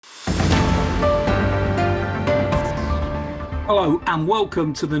Hello and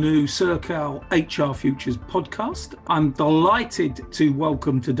welcome to the new Circal HR Futures podcast. I'm delighted to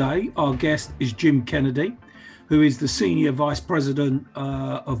welcome today. Our guest is Jim Kennedy, who is the Senior Vice President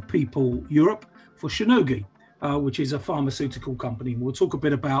of People Europe for Shionogi, which is a pharmaceutical company. We'll talk a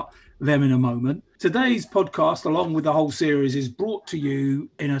bit about them in a moment. Today's podcast, along with the whole series, is brought to you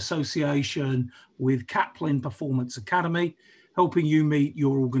in association with Kaplan Performance Academy, helping you meet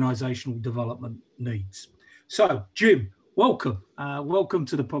your organizational development needs. So, Jim, welcome. Welcome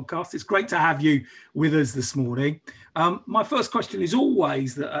to the podcast. It's great to have you with us this morning. My first question is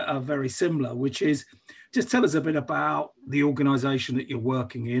always very similar, which is just tell us a bit about the organization that you're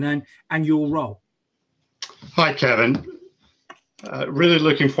working in and your role. Hi, Kevin. Really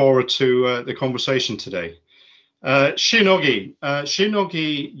looking forward to the conversation today. Shionogi.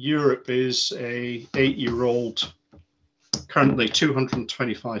 Shionogi Europe is a 8-year-old, currently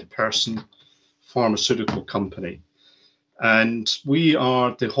 225-person pharmaceutical company. And we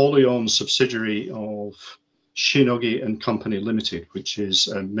are the wholly owned subsidiary of Shionogi and Company Limited, which is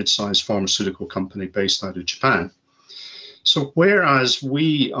a mid-sized pharmaceutical company based out of Japan. So whereas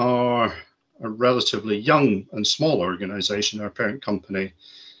we are a relatively young and small organization, our parent company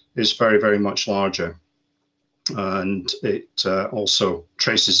is very, very much larger. And it also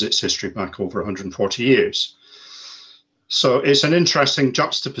traces its history back over 140 years. So it's an interesting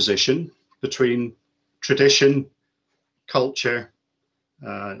juxtaposition between tradition, culture,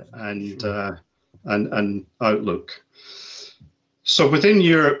 and outlook. So within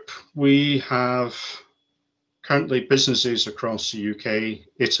Europe, we have currently businesses across the UK,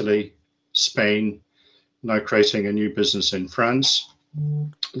 Italy, Spain, now creating a new business in France.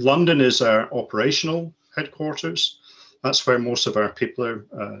 London is our operational headquarters. That's where most of our people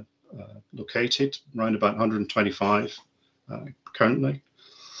are located, around about 125 currently.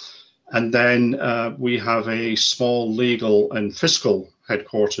 And then we have a small legal and fiscal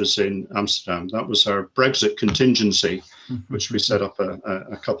headquarters in Amsterdam. That was our Brexit contingency, which we set up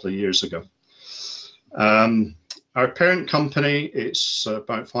a couple of years ago. Our parent company, it's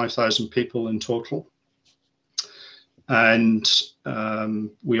about 5,000 people in total. And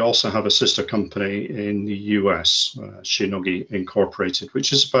we also have a sister company in the US, Shionogi Incorporated,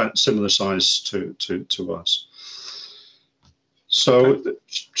 which is about similar size to us. So okay.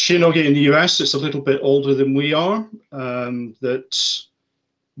 Shionogi in the US is a little bit older than we are. That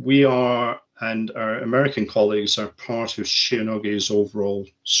we are, and our American colleagues are part of Shionogi's overall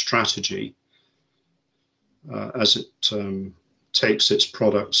strategy as it takes its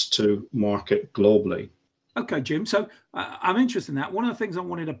products to market globally. Okay, Jim. So I'm interested in that. One of the things I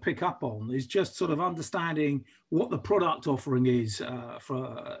wanted to pick up on is just sort of understanding what the product offering is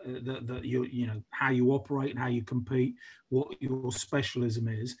for how you operate and how you compete, what your specialism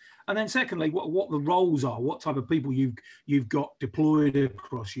is, and then secondly, what the roles are, what type of people you've got deployed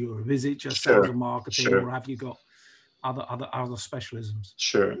across Europe. Is it just sales and marketing, or have you got other specialisms?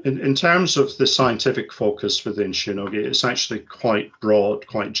 Sure. In terms of the scientific focus within Shionogi, it's actually quite broad,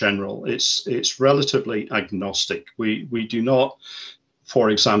 quite general. It's relatively agnostic. We do not, for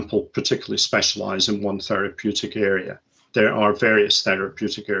example, particularly specialize in one therapeutic area. There are various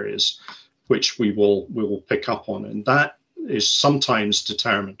therapeutic areas which we will pick up on, and that is sometimes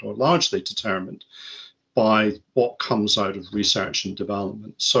determined or largely determined by what comes out of research and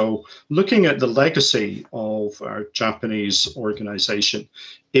development. So looking at the legacy of our Japanese organization,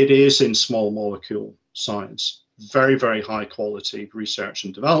 it is in small molecule science, very, very high quality research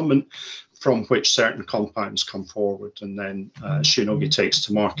and development from which certain compounds come forward. And then Shionogi takes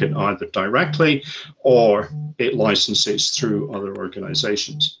to market either directly or it licenses through other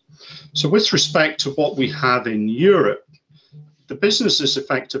organizations. So with respect to what we have in Europe, the business is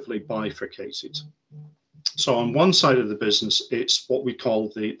effectively bifurcated. So on one side of the business, it's what we call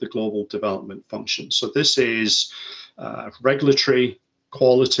the global development function. So this is regulatory,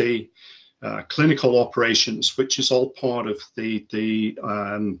 quality, clinical operations, which is all part of the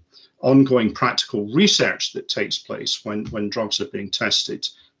ongoing practical research that takes place when drugs are being tested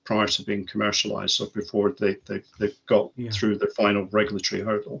prior to being commercialized, so before they've got through the final regulatory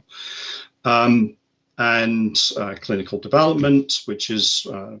hurdle. And clinical development, which is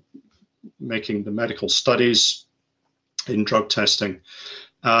making the medical studies in drug testing.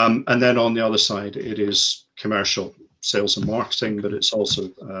 And then on the other side, it is commercial sales and marketing, but it's also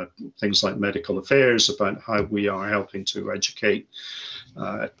things like medical affairs, about how we are helping to educate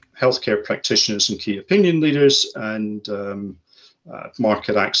healthcare practitioners and key opinion leaders, and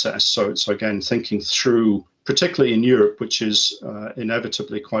market access. So again, thinking through, particularly in Europe, which is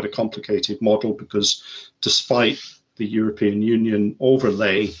inevitably quite a complicated model, because despite the European Union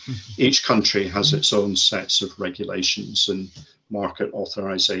overlay, each country has its own sets of regulations and market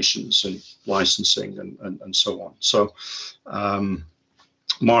authorizations and licensing and so on. So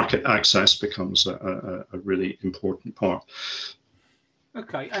market access becomes a really important part.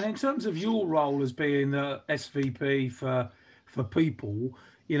 Okay, and in terms of your role as being the SVP for people,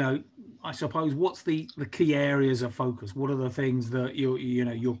 I suppose what's the key areas of focus? What are the things that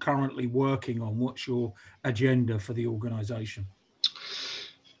you're currently working on? What's your agenda for the organization?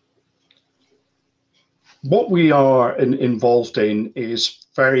 What we are involved in is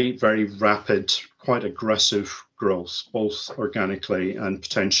very, very rapid, quite aggressive growth, both organically and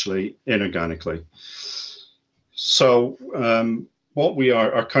potentially inorganically. So what we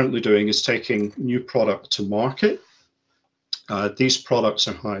are currently doing is taking new product to market. These products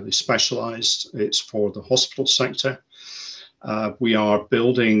are highly specialized. It's for the hospital sector. We are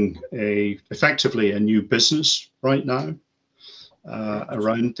building effectively a new business right now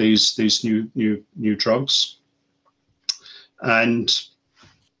around these new drugs. And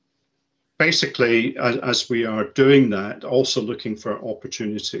basically, as we are doing that, also looking for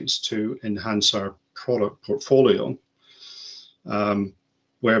opportunities to enhance our product portfolio,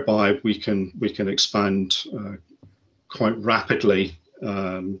 whereby we can expand quite rapidly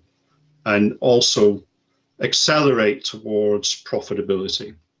and also accelerate towards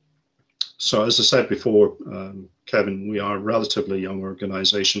profitability. So as I said before, Kevin, we are a relatively young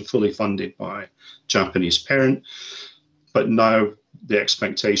organization, fully funded by Japanese parent, but now the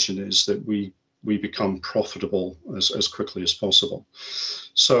expectation is that we become profitable as quickly as possible.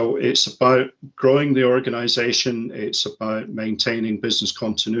 So it's about growing the organization. It's about maintaining business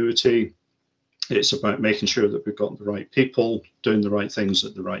continuity. It's about making sure that we've got the right people doing the right things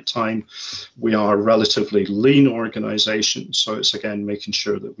at the right time. We are a relatively lean organization, so it's again making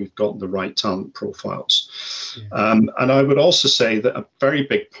sure that we've got the right talent profiles. Yeah. And I would also say that a very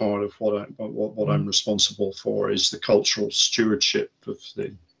big part of what I'm responsible for is the cultural stewardship of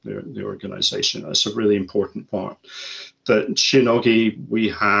the organization. That's a really important part. That Shionogi, we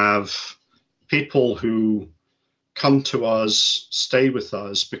have people who come to us, stay with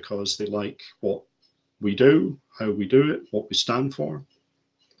us because they like what we do, how we do it, what we stand for.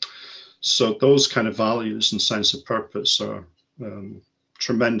 So those kind of values and sense of purpose are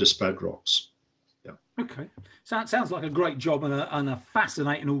tremendous bedrocks. Yeah. Okay. So it sounds like a great job and a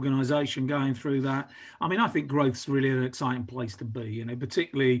fascinating organisation going through that. I mean, I think growth's really an exciting place to be,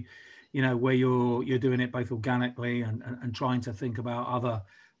 particularly, where you're doing it both organically and trying to think about other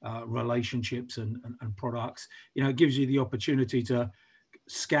relationships and products. It gives you the opportunity to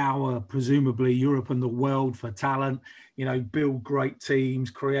scour presumably Europe and the world for talent, build great teams,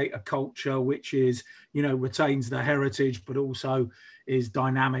 create a culture which is, retains the heritage, but also is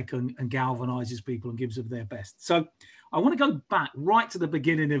dynamic and galvanizes people and gives them their best. So I want to go back right to the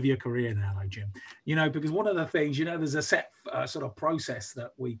beginning of your career now, though, Jim, because one of the things, there's a set sort of process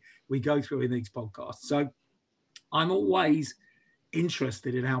that we go through in these podcasts. So I'm always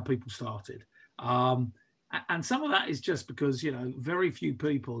interested in how people started. And some of that is just because, very few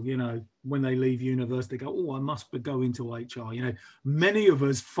people, when they leave university, go, oh, I must go into HR. Many of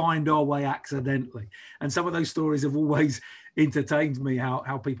us find our way accidentally. And some of those stories have always entertained me,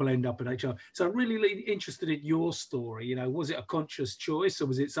 how people end up in HR. So I'm really interested in your story. Was it a conscious choice or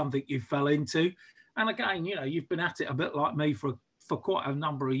was it something you fell into? And again, you've been at it a bit like me for quite a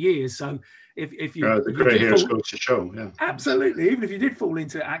number of years. So if you the grey hairs go to show, yeah. Absolutely. Even if you did fall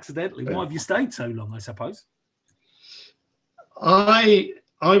into it accidentally, why have you stayed so long, I suppose? I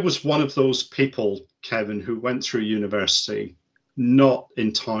was one of those people, Kevin, who went through university not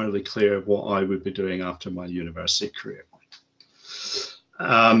entirely clear what I would be doing after my university career.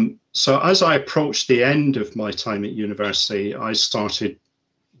 So as I approached the end of my time at university, I started,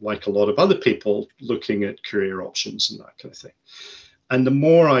 like a lot of other people, looking at career options and that kind of thing. And the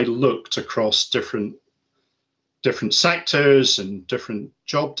more I looked across different sectors and different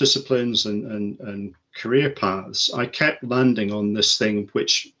job disciplines and career paths, I kept landing on this thing,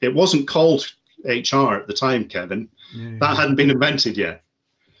 which it wasn't called HR at the time, Kevin. Yeah. That hadn't been invented yet.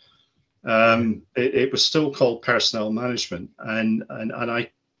 It was still called personnel management, and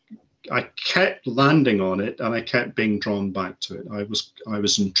I kept landing on it, and I kept being drawn back to it. I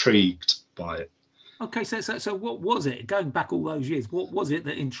was intrigued by it. Okay, so what was it? Going back all those years, what was it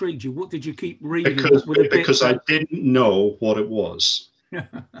that intrigued you? What did you keep reading? Because I didn't know what it was.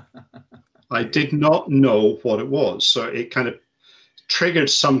 I did not know what it was. So it kind of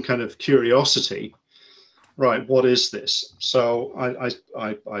triggered some kind of curiosity. Right, what is this? So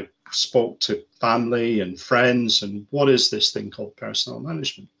I spoke to family and friends, and what is this thing called personnel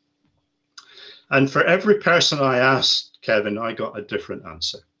management? And for every person I asked, Kevin, I got a different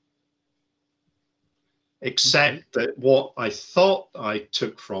answer. Except that what I thought I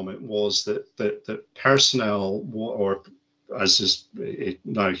took from it was that personnel, or as is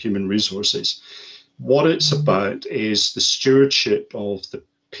now human resources, what it's about is the stewardship of the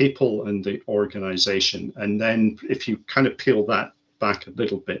people and the organization. And then if you kind of peel that back a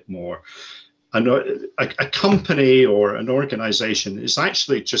little bit more, a company or an organization is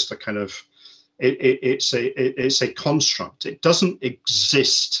actually just a kind of, it's a construct. It doesn't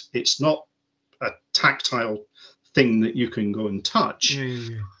exist. It's not a tactile thing that you can go and touch.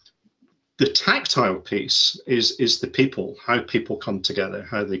 The tactile piece is the people, how people come together,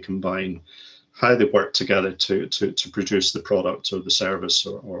 how they combine, how they work together to produce the product or the service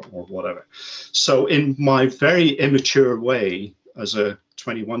or whatever. So in my very immature way as a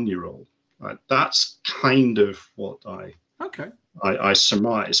 21-year-old, that's kind of what I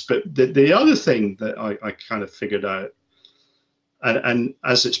surmise. But the other thing that I kind of figured out, and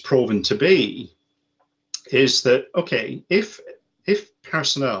as it's proven to be, is that, okay, if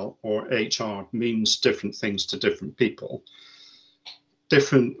personnel or HR means different things to different people,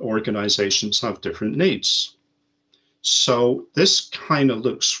 different organizations have different needs. So this kind of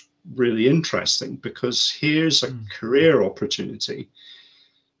looks really interesting, because here's a career opportunity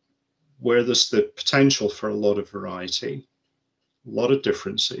where there's the potential for a lot of variety, a lot of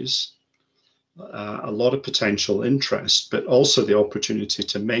differences, a lot of potential interest, but also the opportunity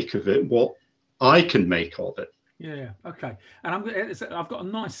to make of it what I can make of it. Yeah, okay. And I've got a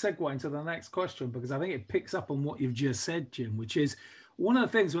nice segue into the next question, because I think it picks up on what you've just said, Jim, which is one of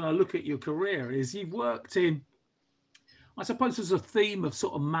the things when I look at your career is you've worked in, I suppose there's a theme of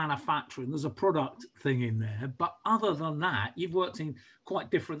sort of manufacturing, there's a product thing in there, but other than that, you've worked in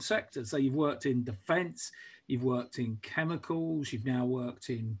quite different sectors. So you've worked in defense, you've worked in chemicals, you've now worked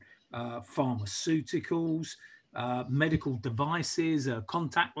in pharmaceuticals, medical devices,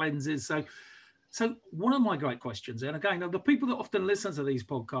 contact lenses. So one of my great questions, and again, the people that often listen to these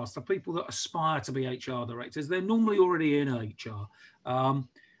podcasts are people that aspire to be HR directors. They're normally already in HR.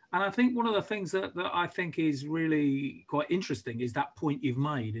 And I think one of the things that I think is really quite interesting is that point you've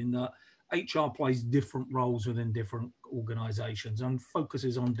made, in that HR plays different roles within different organizations and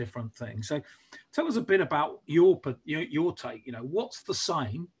focuses on different things. So tell us a bit about your take. What's the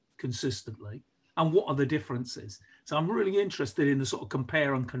same consistently and what are the differences? So I'm really interested in the sort of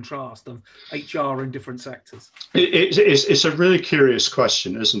compare and contrast of HR in different sectors. It's a really curious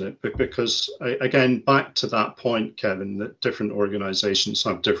question, isn't it? Because, again, back to that point, Kevin, that different organizations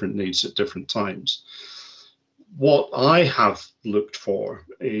have different needs at different times. What I have looked for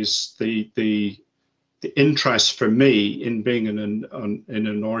is the interest for me in being in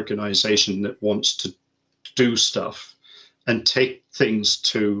an organization that wants to do stuff and take things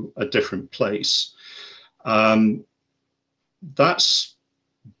to a different place. That's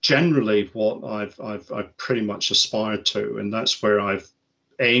generally what I've pretty much aspired to, and that's where I've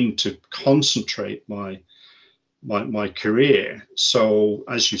aimed to concentrate my career. So,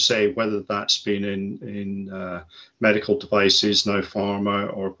 as you say, whether that's been in medical devices, now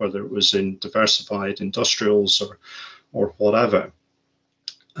pharma, or whether it was in diversified industrials or whatever,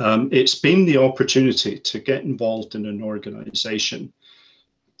 it's been the opportunity to get involved in an organization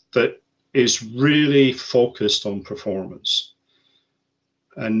that is really focused on performance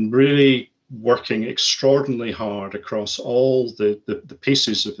and really working extraordinarily hard across all the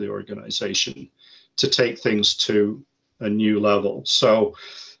pieces of the organization to take things to a new level. So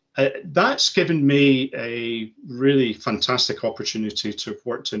that's given me a really fantastic opportunity to have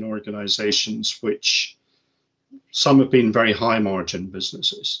worked in organizations which some have been very high margin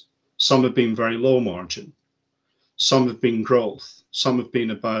businesses, some have been very low margin, some have been growth, some have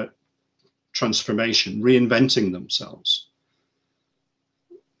been about transformation, reinventing themselves.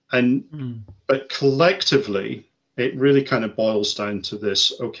 But collectively, it really kind of boils down to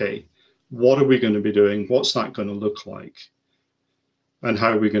this: okay, what are we going to be doing? What's that going to look like? And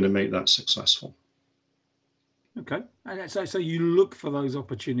how are we going to make that successful? Okay. So you look for those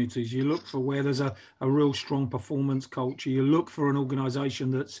opportunities. You look for where there's a real strong performance culture. You look for an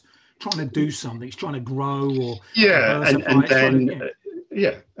organization that's trying to do something, it's trying to grow or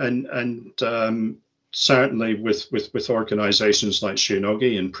certainly with organizations like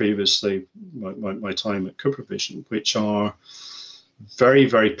Shionogi and previously my time at CooperVision, which are very,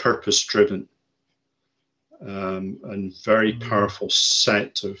 very purpose driven and very powerful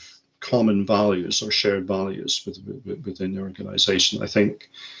set of common values or shared values within the organization. I think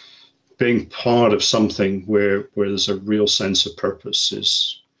being part of something where there's a real sense of purpose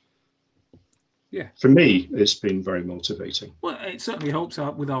Yeah. For me, it's been very motivating. Well, it certainly helps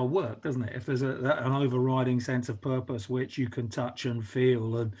out with our work, doesn't it? If there's an overriding sense of purpose which you can touch and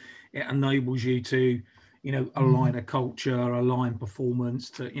feel, and it enables you to, align a culture, align performance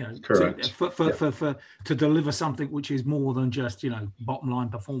to, Correct. to deliver something which is more than just, bottom line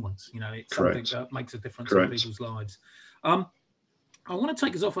performance. It's Correct. something that makes a difference Correct. in people's lives. I want to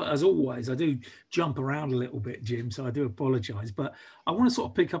take us off, as always. I do jump around a little bit, Jim, so I do apologise. But I want to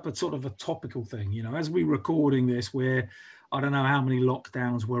sort of pick up a sort of a topical thing. As we're recording this, I don't know how many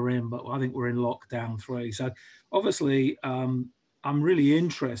lockdowns we're in, but I think we're in lockdown 3. So obviously, I'm really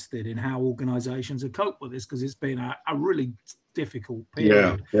interested in how organisations have coped with this, because it's been a really difficult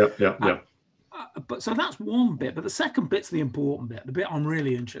period. Yeah. But so that's one bit. But the second bit's the important bit. The bit I'm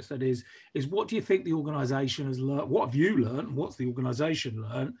really interested is what do you think the organisation has learned? What have you learned? What's the organisation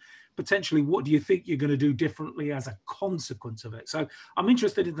learned? Potentially, what do you think you're going to do differently as a consequence of it? So I'm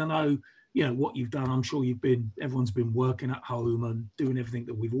interested in to know, what you've done. I'm sure everyone's been working at home and doing everything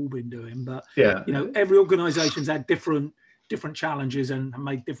that we've all been doing. But every organisation's had different challenges and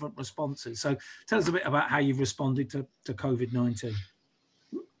made different responses. So tell us a bit about how you've responded to COVID-19.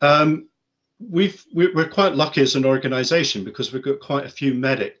 We're quite lucky as an organisation because we've got quite a few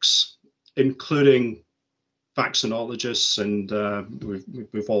medics, including vaccinologists, and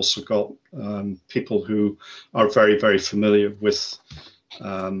we've also got people who are very, very familiar with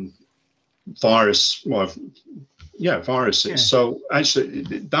viruses. Yeah. So actually,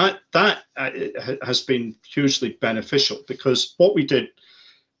 that has been hugely beneficial, because what we did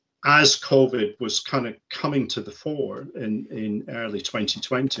as COVID was kind of coming to the fore in early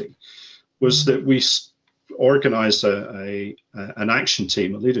 2020. Was that we organised an action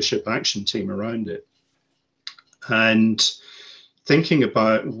team, a leadership action team around it, and thinking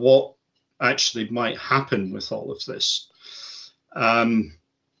about what actually might happen with all of this.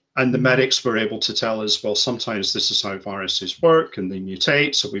 And the medics were able to tell us, well, sometimes this is how viruses work and they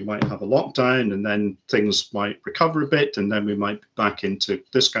mutate, so we might have a lockdown and then things might recover a bit and then we might be back into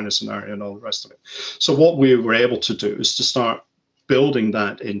this kind of scenario and all the rest of it. So what we were able to do is to start building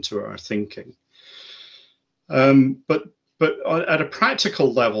that into our thinking. But at a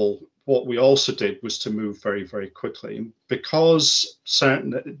practical level, what we also did was to move very, very quickly, because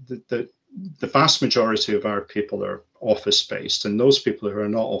the vast majority of our people are office-based, and those people who are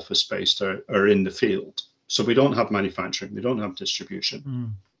not office-based are in the field. So we don't have manufacturing, we don't have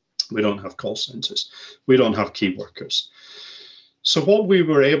distribution, we don't have call centers, we don't have key workers. So what we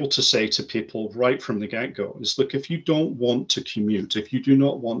were able to say to people right from the get-go is, look, if you don't want to commute, if you do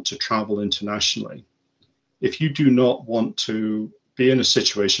not want to travel internationally, if you do not want to be in a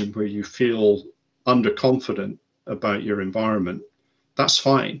situation where you feel underconfident about your environment, that's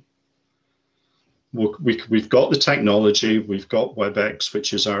fine. We've got the technology, we've got WebEx,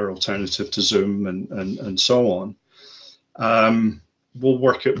 which is our alternative to Zoom, and so on. We'll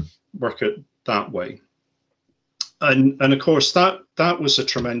work it that way. And of course, that was a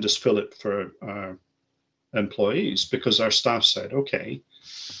tremendous fillip for our employees, because our staff said, okay,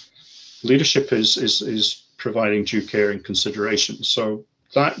 leadership is providing due care and consideration. So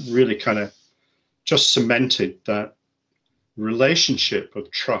that really kind of just cemented that relationship of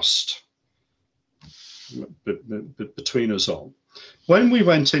trust between us all. When we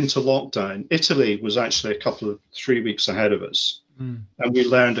went into lockdown, Italy was actually 3 weeks ahead of us. And we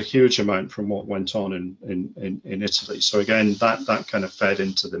learned a huge amount from what went on in Italy. So again, that kind of fed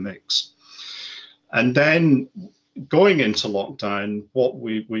into the mix. And then going into lockdown, what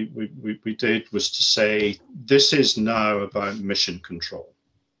we did was to say, this is now about mission control.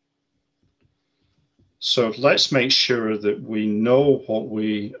 So let's make sure that we know what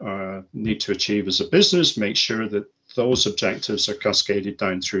we need to achieve as a business, make sure that those objectives are cascaded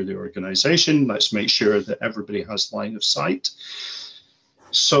down through the organization. Let's make sure that everybody has line of sight,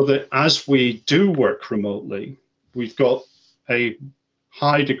 so that as we do work remotely, we've got a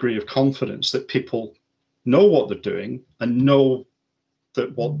high degree of confidence that people know what they're doing and know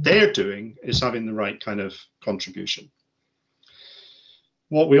that what they're doing is having the right kind of contribution.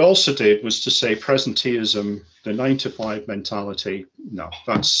 What we also did was to say presenteeism, the 9-to-5 mentality, no,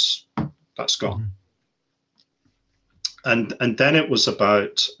 that's gone. And then it was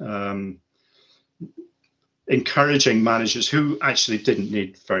about encouraging managers who actually didn't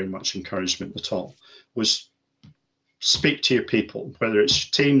need very much encouragement at all, was speak to your people, whether it's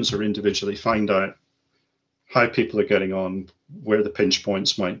teams or individually, find out how people are getting on, where the pinch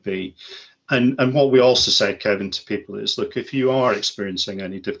points might be. And what we also said, Kevin, to people is, look, if you are experiencing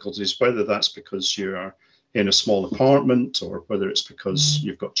any difficulties, whether that's because you are in a small apartment or whether it's because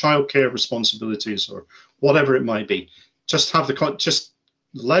you've got childcare responsibilities or whatever it might be, just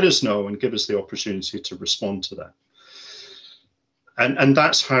let us know and give us the opportunity to respond to that. And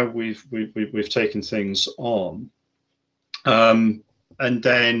that's how we've taken things on. And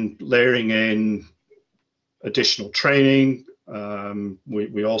then layering in additional training.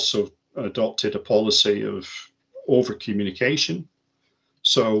 We also adopted a policy of over communication.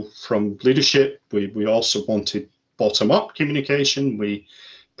 So from leadership, we also wanted bottom-up communication. We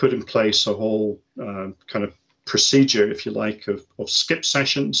put in place a whole kind of procedure, if you like, of skip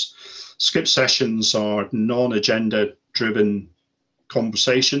sessions. Skip sessions are non-agenda driven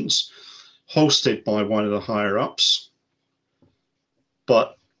conversations hosted by one of the higher ups.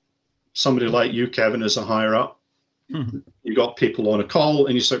 But somebody like you, Kevin, as a higher up, you got people on a call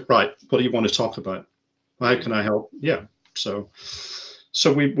and you say, right, what do you want to talk about? How can I help? Yeah. So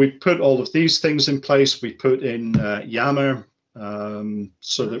we put all of these things in place. We put in Yammer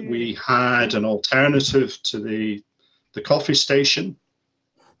so that we had an alternative to the coffee station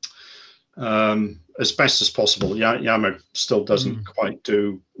as best as possible. Yammer still doesn't quite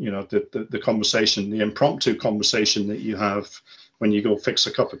do, the conversation, the impromptu conversation that you have when you go fix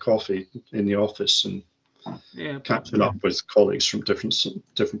a cup of coffee in the office and catching up with colleagues from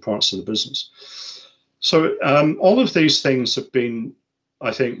different parts of the business. So all of these things have been,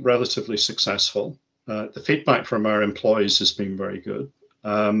 I think, relatively successful. The feedback from our employees has been very good.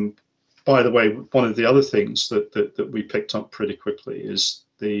 By the way, one of the other things that we picked up pretty quickly is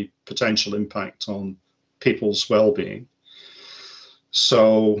the potential impact on people's well-being.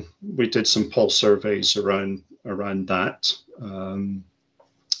 So we did some pulse surveys around that,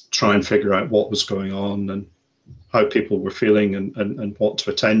 try and figure out what was going on and how people were feeling and what to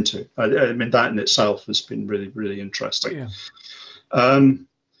attend to. I mean, that in itself has been really, really interesting. Yeah.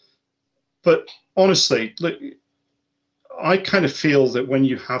 But honestly, look, I kind of feel that when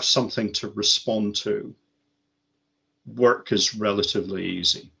you have something to respond to, work is relatively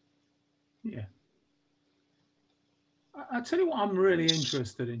easy. Yeah. I'll tell you what I'm really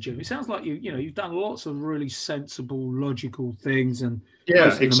interested in, Jim. It sounds like you've done lots of really sensible, logical things, and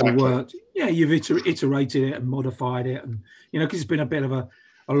exactly. Worked. Yeah, you've iterated it and modified it, and because it's been a bit of a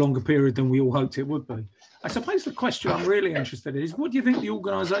longer period than we all hoped it would be. I suppose the question I'm really interested in is, what do you think the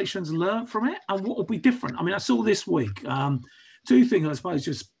organisation's learned from it, and what will be different? I mean, I saw this week two things I suppose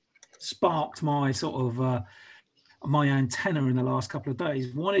just sparked my sort of my antenna in the last couple of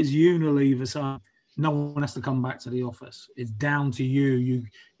days. One is Unilever saying no one has to come back to the office. It's down to you.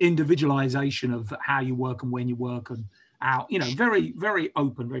 Individualization of how you work and when you work and out. Very, very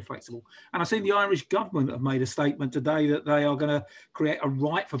open, very flexible. And I've seen the Irish government have made a statement today that they are going to create a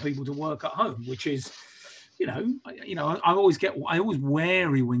right for people to work at home, which is, I always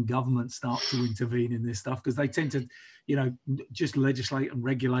wary when governments start to intervene in this stuff because they tend to, just legislate and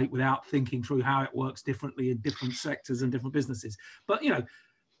regulate without thinking through how it works differently in different sectors and different businesses. But,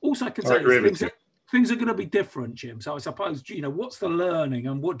 also I can say things are going to be different, Jim. So I suppose, what's the learning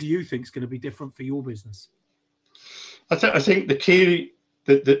and what do you think is going to be different for your business? I think the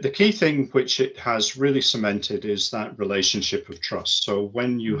key thing which it has really cemented is that relationship of trust. So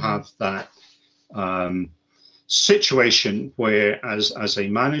when you have that situation where as a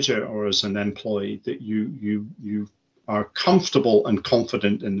manager or as an employee that you are comfortable and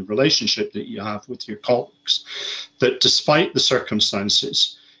confident in the relationship that you have with your colleagues, that despite the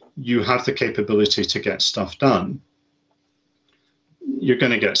circumstances, you have the capability to get stuff done, you're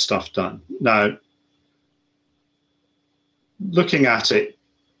going to get stuff done. Now, looking at it,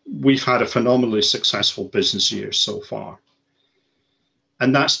 we've had a phenomenally successful business year so far.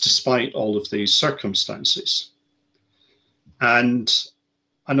 And that's despite all of these circumstances. And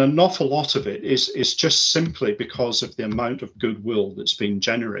an awful lot of it is just simply because of the amount of goodwill that's been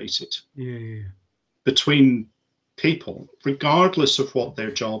generated between people, regardless of what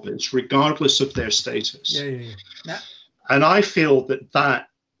their job is, regardless of their status. And I feel that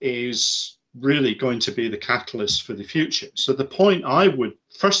is really going to be the catalyst for the future. So the point I would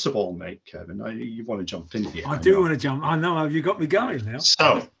first of all make, Kevin, you want to jump in here? I do want to jump. I know you got me going now.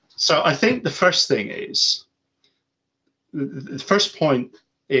 So I think the first thing is, the first point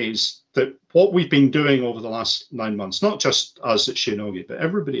is that what we've been doing over the last 9 months, not just us at Shionogi, but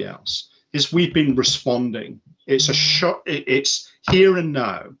everybody else, is we've been responding. It's here and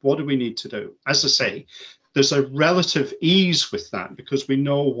now. What do we need to do? As I say, there's a relative ease with that because we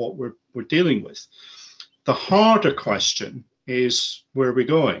know what we're dealing with. The harder question is, where are we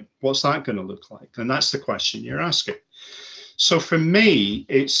going? What's that going to look like? And that's the question you're asking. So for me,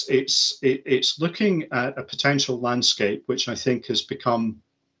 it's looking at a potential landscape which I think has become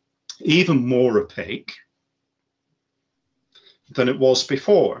even more opaque than it was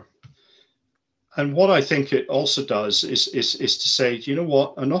before. And what I think it also does is to say, you know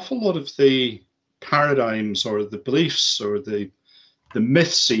what, an awful lot of the paradigms or the beliefs or the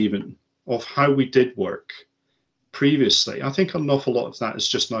myths even of how we did work previously, I think an awful lot of that has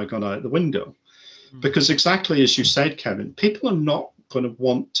just now gone out the window. Because exactly as you said, Kevin, people are not going to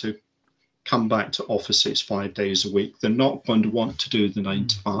want to come back to offices 5 days a week. They're not going to want to do the 9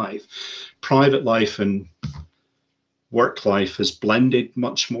 to 5. Private life and work life has blended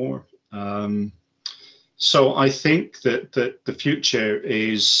much more. So I think that the future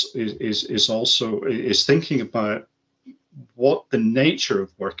is also thinking about what the nature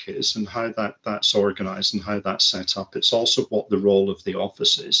of work is and how that's organized and how that's set up. It's also what the role of the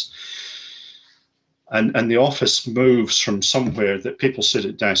office is. And the office moves from somewhere that people sit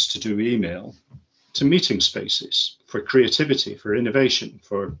at desks to do email to meeting spaces for creativity, for innovation,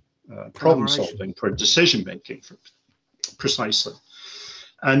 for problem solving, for decision making, precisely.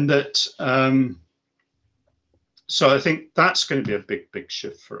 And that, so I think that's going to be a big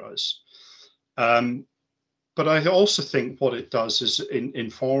shift for us. But I also think what it does is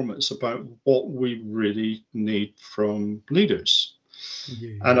inform us about what we really need from leaders.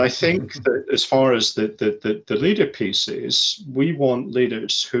 Yeah. And I think that as far as the leader piece is, we want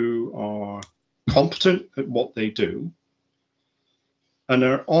leaders who are competent at what they do and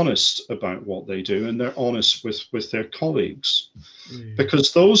are honest about what they do, and they're honest with their colleagues. Yeah.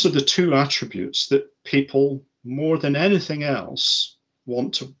 Because those are the two attributes that people, more than anything else,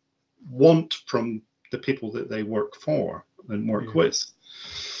 want from the people that they work for and work with.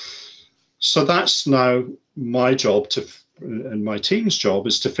 So that's now my job and my team's job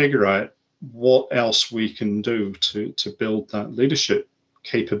is to figure out what else we can do to build that leadership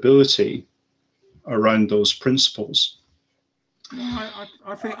capability around those principles.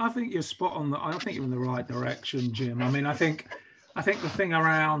 I think you're spot on. I think you're in the right direction, Jim. I mean, I think the thing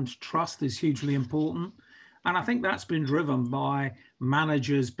around trust is hugely important. And I think that's been driven by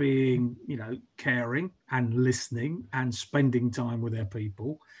managers being, caring and listening and spending time with their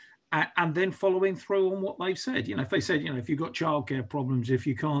people, and then following through on what they've said. If they said, if you've got childcare problems, if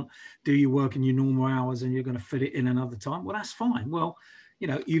you can't do your work in your normal hours and you're going to fit it in another time, well, that's fine. Well,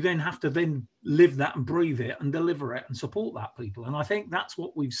 you then have to then live that and breathe it and deliver it and support that people. And I think that's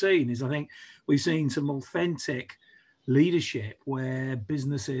what we've seen I think we've seen some authentic leadership where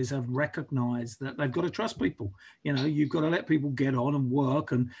businesses have recognized that they've got to trust people. You've got to let people get on and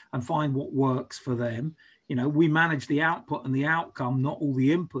work and find what works for them. We manage the output and the outcome, not all the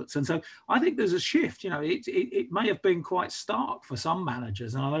inputs. And so I think there's a shift. It may have been quite stark for some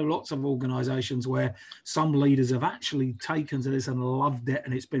managers. And I know lots of organizations where some leaders have actually taken to this and loved it,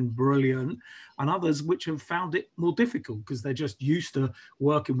 and it's been brilliant. And others which have found it more difficult because they're just used to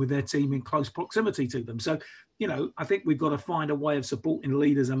working with their team in close proximity to them. So, I think we've got to find a way of supporting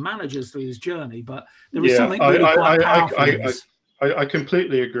leaders and managers through this journey. But there is something really quite powerful. I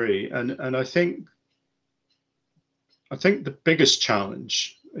completely agree. And I think the biggest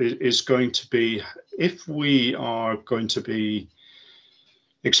challenge is going to be if we are going to be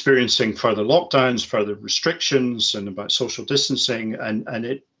experiencing further lockdowns, further restrictions, and about social distancing, and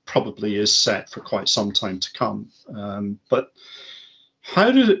it probably is set for quite some time to come. But how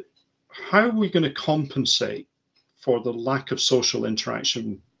are we going to compensate for the lack of social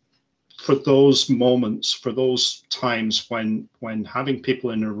interaction, for those moments, for those times when having people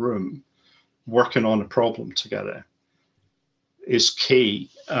in a room working on a problem together is key?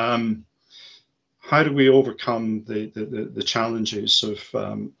 How do we overcome the challenges of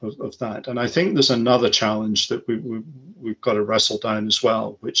that? And I think there's another challenge that we've got to wrestle down as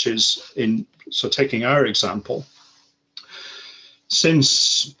well, which is so taking our example,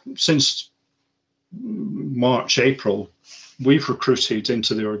 since March, April, we've recruited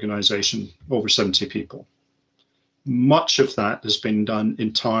into the organization over 70 people. Much of that has been done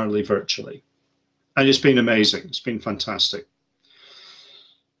entirely virtually. And it's been amazing. It's been fantastic.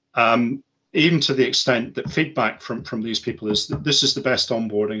 Even to the extent that feedback from these people is that this is the best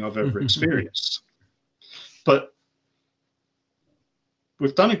onboarding I've ever experienced. But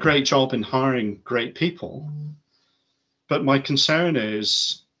we've done a great job in hiring great people. But my concern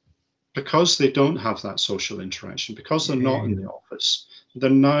is because they don't have that social interaction, because they're not in the office, they're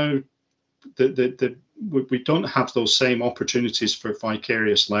now, we don't have those same opportunities for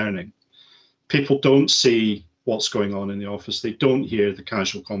vicarious learning. People don't see what's going on in the office. They don't hear the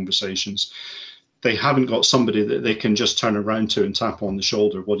casual conversations. They haven't got somebody that they can just turn around to and tap on the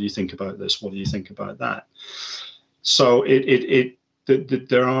shoulder. What do you think about this? What do you think about that? So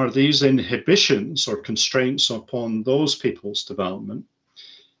there are these inhibitions or constraints upon those people's development.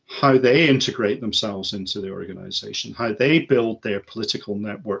 how they integrate themselves into the organization, how they build their political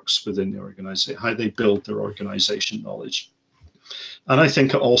networks within the organization, how they build their organization knowledge. And I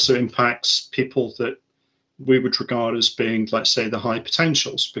think it also impacts people that we would regard as being, let's say, the high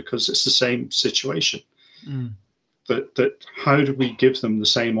potentials, because it's the same situation. That how do we give them the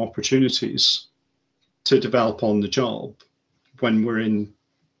same opportunities to develop on the job when we're in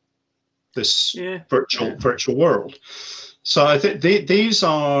this virtual world? So I think these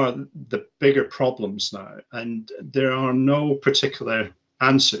are the bigger problems now, and there are no particular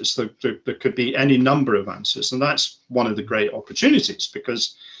answers. There could be any number of answers, and that's one of the great opportunities,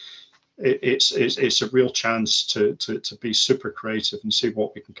 because it's a real chance to be super creative and see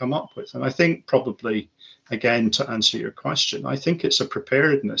what we can come up with. And I think probably, again, to answer your question, I think it's a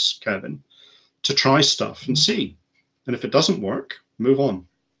preparedness, Kevin, to try stuff and see, and if it doesn't work, move on.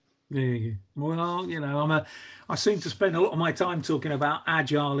 Yeah. Well, I seem to spend a lot of my time talking about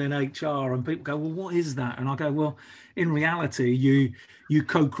agile in HR, and people go, well, what is that? And I go, well, in reality, you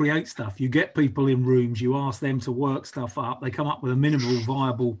co-create stuff. You get people in rooms, you ask them to work stuff up. They come up with a minimal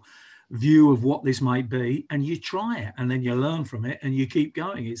viable view of what this might be, and you try it, and then you learn from it, and you keep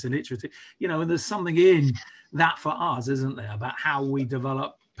going. It's an iterative, and there's something in that for us, isn't there, about how we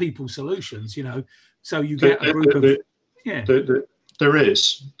develop people solutions, so you get a group of, there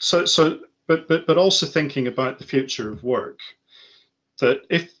is. But also thinking about the future of work, that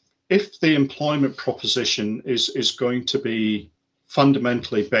if the employment proposition is going to be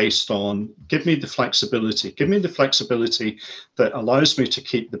fundamentally based on give me the flexibility that allows me to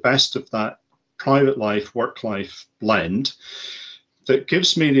keep the best of that private life, work life blend, that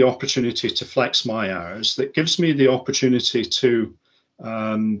gives me the opportunity to flex my hours, that gives me the opportunity to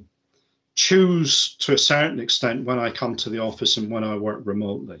choose to a certain extent when I come to the office and when I work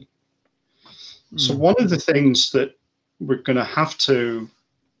remotely. So one of the things that we're going to have to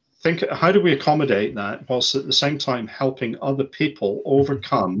think, how do we accommodate that whilst at the same time helping other people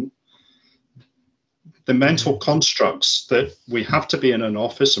overcome the mental constructs that we have to be in an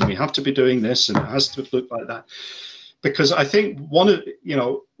office and we have to be doing this and it has to look like that? Because I think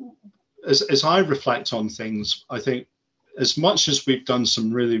as I reflect on things, I think as much as we've done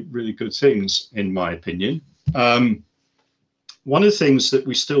some really, really good things, in my opinion, one of the things that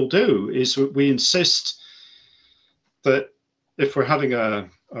we still do is we insist that if we're having a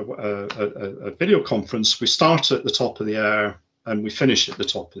video conference, we start at the top of the hour and we finish at the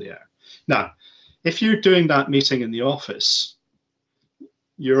top of the hour. Now, if you're doing that meeting in the office,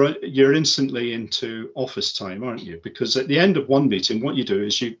 you're instantly into office time, aren't you? Because at the end of one meeting, what you do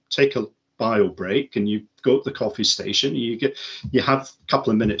is you take a bio break and you go to the coffee station, you have a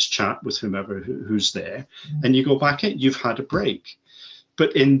couple of minutes chat with whomever who's there, and you go back in. You've had a break.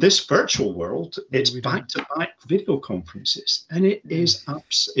 But in this virtual world, it's back-to-back video conferences, and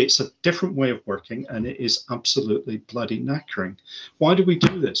it's a different way of working, and it is absolutely bloody knackering. Why do we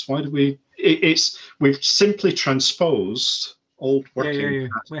do this? Why do we? We've simply transposed old working.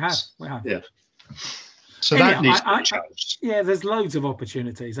 Yeah. We have. Yeah. So that needs to be challenged. Yeah, there's loads of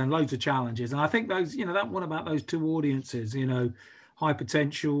opportunities and loads of challenges, and I think those, that one about those two audiences, high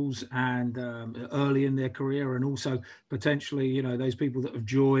potentials and early in their career, and also potentially, those people that have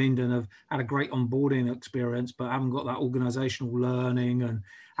joined and have had a great onboarding experience, but haven't got that organizational learning and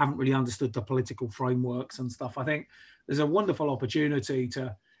haven't really understood the political frameworks and stuff. I think there's a wonderful opportunity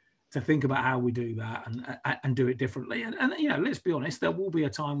to think about how we do that and do it differently. And let's be honest, there will be a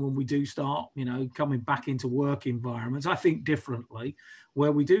time when we do start, coming back into work environments, I think differently,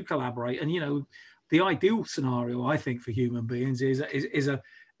 where we do collaborate. And, the ideal scenario, I think, for human beings is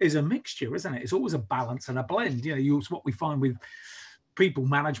a mixture, isn't it? It's always a balance and a blend. What we find with people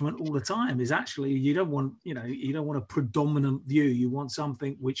management all the time is actually you don't want a predominant view. You want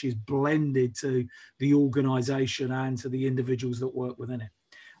something which is blended to the organization and to the individuals that work within it.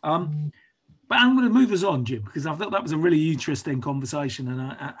 But I'm going to move us on, Jim, because I thought that was a really interesting conversation,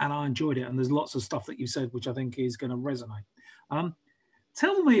 and I enjoyed it. And there's lots of stuff that you said which I think is going to resonate.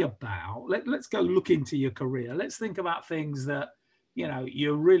 Tell me about, let's go look into your career. Let's think about things that,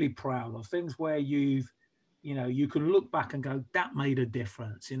 you're really proud of, things where you can look back and go, that made a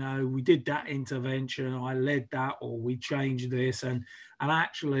difference. We did that intervention, I led that, or we changed this, and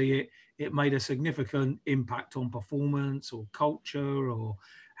actually it made a significant impact on performance or culture or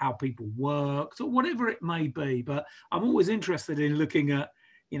how people worked or whatever it may be. But I'm always interested in looking at,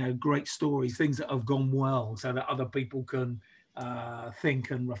 great stories, things that have gone well, so that other people can think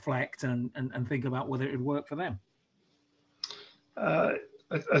and reflect and think about whether it would work for them. I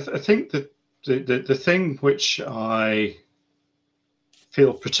think that the thing which I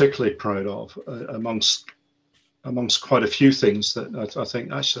feel particularly proud of amongst amongst quite a few things that I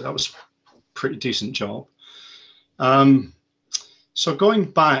think actually that was a pretty decent job. So going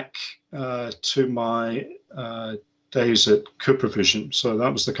back to my days at CooperVision, so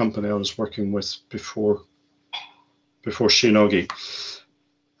that was the company I was working with before Shionogi.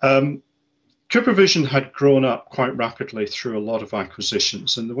 CooperVision had grown up quite rapidly through a lot of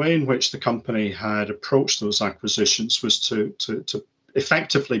acquisitions, and the way in which the company had approached those acquisitions was to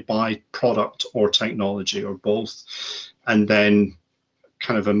effectively buy product or technology or both, and then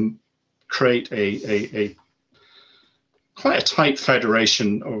kind of create a quite a tight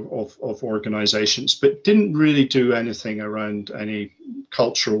federation of organizations, but didn't really do anything around any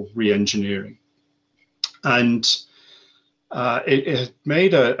cultural re-engineering. And it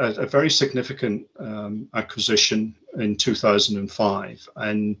made a very significant acquisition in 2005,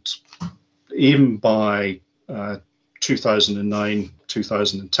 and even by 2009,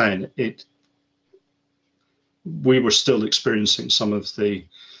 2010, we were still experiencing some of the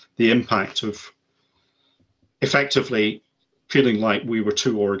impact of effectively feeling like we were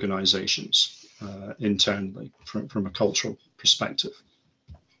two organizations internally from a cultural perspective.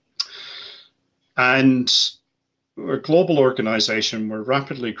 And we're a global organization, we're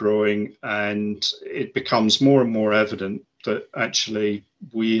rapidly growing, and it becomes more and more evident that actually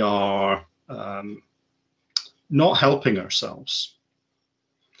we are not helping ourselves.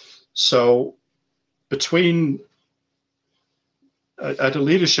 So at a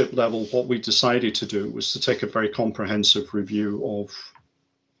leadership level, what we decided to do was to take a very comprehensive review of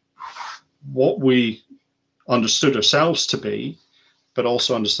what we understood ourselves to be, but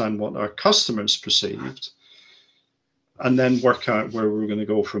also understand what our customers perceived, and then work out where we were going to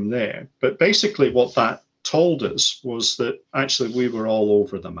go from there. But basically what that told us was that actually we were all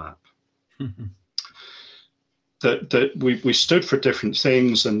over the map. That we stood for different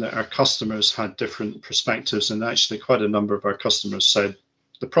things, and that our customers had different perspectives. And actually quite a number of our customers said,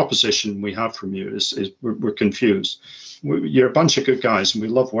 the proposition we have from you is we're confused. You're a bunch of good guys and we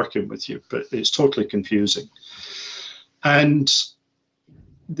love working with you, but it's totally confusing. And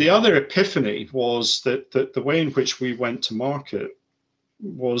the other epiphany was that the way in which we went to market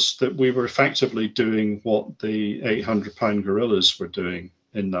was that we were effectively doing what the 800-pound gorillas were doing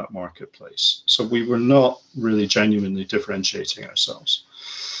in that marketplace. So we were not really genuinely differentiating ourselves.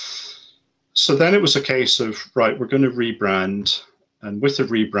 So then it was a case of, right, we're going to rebrand. And with the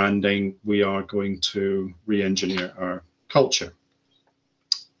rebranding, we are going to re-engineer our culture.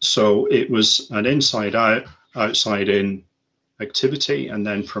 So it was an inside out, outside in activity. And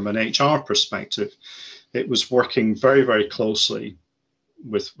then from an HR perspective, it was working very, very closely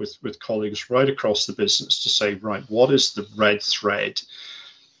with colleagues right across the business to say, right, what is the red thread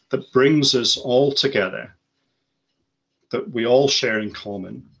that brings us all together, that we all share in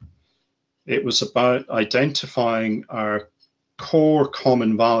common? It was about identifying our core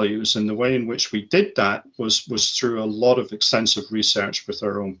common values, and the way in which we did that was through a lot of extensive research with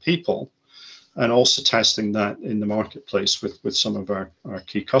our own people, and also testing that in the marketplace with some of our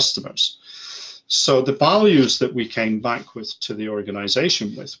key customers. So the values that we came back with to the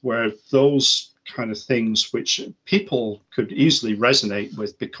organization with were those kind of things which people could easily resonate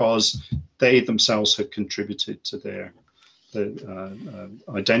with because they themselves had contributed to their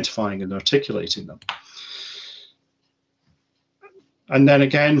identifying and articulating them. And then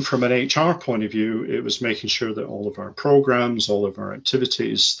again, from an HR point of view, it was making sure that all of our programs, all of our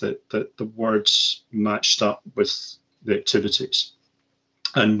activities, that the words matched up with the activities.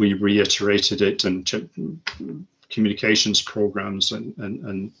 And we reiterated it, and communications programs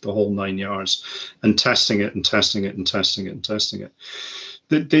and the whole 9 yards, and testing it and testing it and testing it and testing it.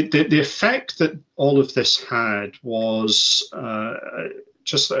 The effect that all of this had was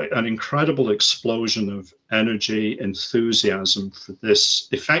just an incredible explosion of energy, enthusiasm for this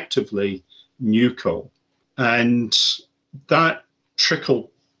effectively NewCo. And that trickled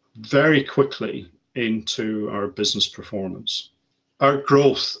very quickly into our business performance. Our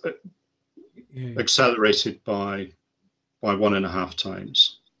growth accelerated by 1.5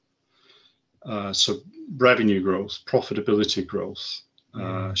 times. So revenue growth, profitability growth,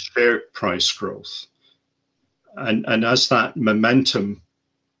 share price growth. And as that momentum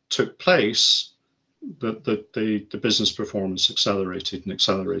took place, the business performance accelerated and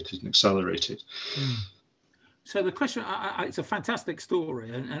accelerated and accelerated. So the question, it's a fantastic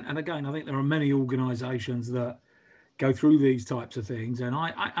story. And again, I think there are many organizations that go through these types of things. And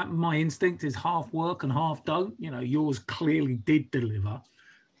my instinct is half work and half don't. You know, yours clearly did deliver.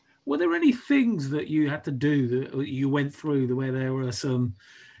 Were there any things that you had to do that you went through where there were some,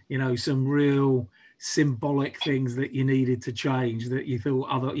 you know, some real symbolic things that you needed to change, that you thought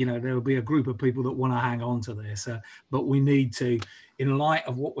there will be a group of people that want to hang on to this, but we need to, in light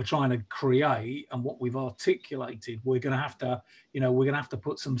of what we're trying to create and what we've articulated, we're going to have to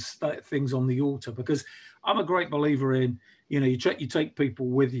put some things on the altar, because I'm a great believer in, you take people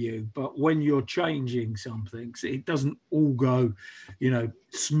with you, but when you're changing something, it doesn't all go,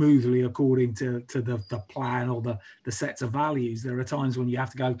 smoothly according to the plan or the sets of values. There are times when you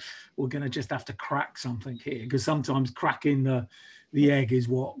have to go, we're going to just have to crack something here, because sometimes cracking the egg is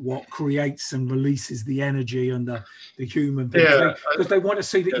what creates and releases the energy and the human thing, because they want to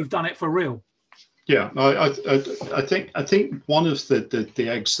see that you've done it for real. Yeah, I think one of the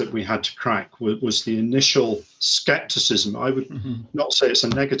eggs that we had to crack was the initial skepticism. I would not say it's a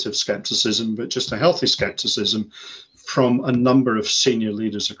negative skepticism, but just a healthy skepticism from a number of senior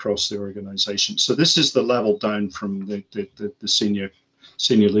leaders across the organization. So this is the level down from the senior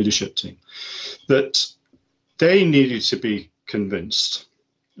leadership team, that they needed to be convinced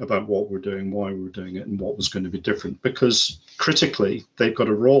about what we're doing, why we're doing it, and what was going to be different, because critically they've got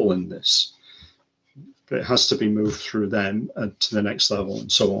a role in this. It has to be moved through them to the next level,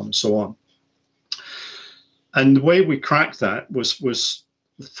 and so on and so on. And the way we cracked that was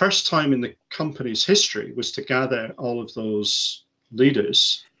the first time in the company's history was to gather all of those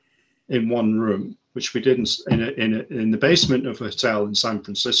leaders in one room, which we did in the basement of a hotel in San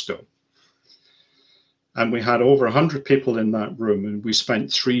Francisco. And we had over 100 people in that room, and we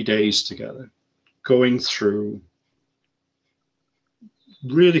spent 3 days together going through,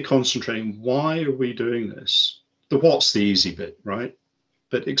 really concentrating, why are we doing this? The what's the easy bit, right?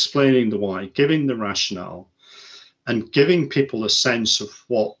 But explaining the why, giving the rationale, and giving people a sense of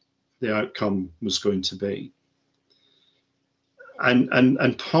what the outcome was going to be.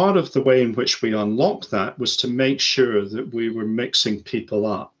 And part of the way in which we unlocked that was to make sure that we were mixing people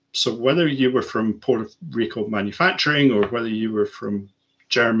up. So whether you were from Puerto Rico manufacturing or whether you were from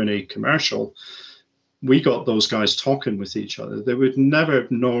Germany commercial, we got those guys talking with each other. They would never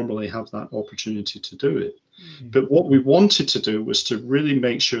normally have that opportunity to do it. Mm-hmm. But what we wanted to do was to really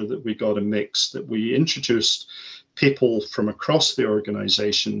make sure that we got a mix, that we introduced people from across the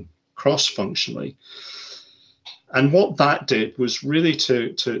organization, cross-functionally. And what that did was really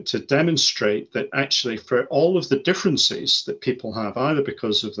to demonstrate that actually for all of the differences that people have, either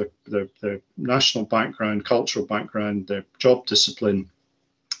because of their national background, cultural background, their job discipline,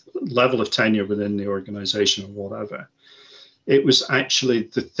 level of tenure within the organization or whatever, it was actually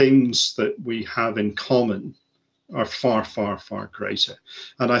the things that we have in common are far, far, far greater.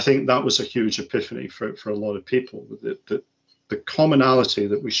 And I think that was a huge epiphany for a lot of people, that the commonality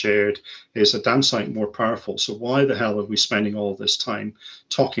that we shared is a damn sight more powerful. So why the hell are we spending all this time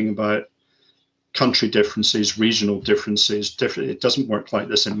talking about country differences, regional differences? It doesn't work like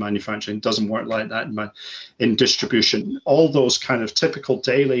this in manufacturing, it doesn't work like that in distribution. All those kind of typical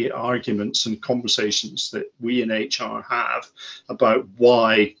daily arguments and conversations that we in HR have about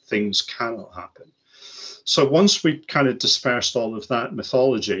why things cannot happen. So once we kind of dispersed all of that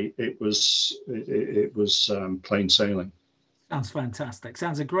mythology, it was plain sailing. Sounds fantastic.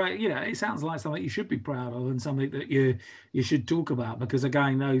 Sounds a great, it sounds like something you should be proud of and something that you should talk about, because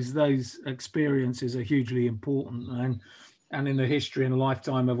again, those experiences are hugely important, and in the history and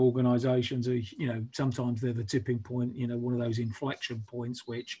lifetime of organizations, sometimes they're the tipping point, one of those inflection points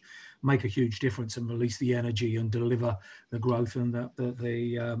which make a huge difference and release the energy and deliver the growth and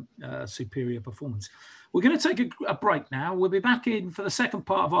the superior performance. We're going to take a break now. We'll be back in for the second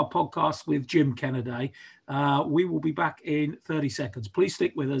part of our podcast with Jim Kennedy. We will be back in 30 seconds. Please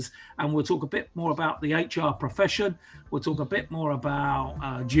stick with us, and we'll talk a bit more about the HR profession. We'll talk a bit more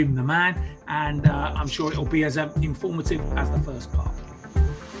about Jim the man, and I'm sure it'll be as informative as the first part.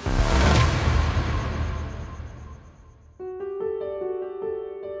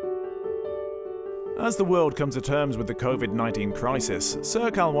 As the world comes to terms with the COVID-19 crisis,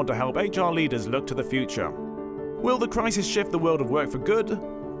 Sercal want to help HR leaders look to the future. Will the crisis shift the world of work for good?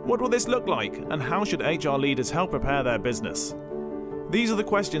 What will this look like, and how should HR leaders help prepare their business? These are the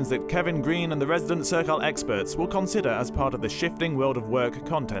questions that Kevin Green and the resident Sercal experts will consider as part of the Shifting World of Work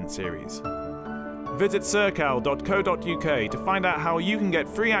content series. Visit sercal.co.uk to find out how you can get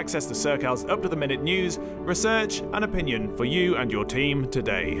free access to Sercal's up-to-the-minute news, research and opinion for you and your team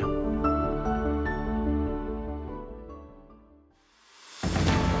today.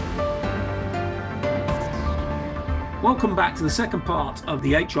 Welcome back to the second part of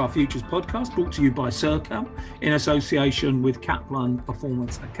the HR Futures podcast, brought to you by Sercal in association with Kaplan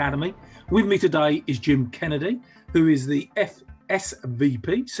Performance Academy. With me today is Jim Kennedy, who is the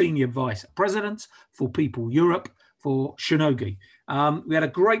SVP, Senior Vice President for People Europe for Shionogi. We had a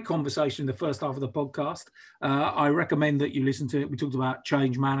great conversation in the first half of the podcast. I recommend that you listen to it. We talked about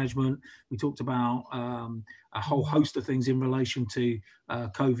change management. We talked about a whole host of things in relation to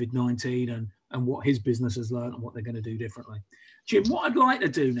COVID-19 and what his business has learned and what they're going to do differently. Jim, what I'd like to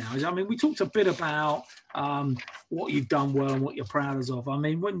do now is, we talked a bit about what you've done well and what you're proud of.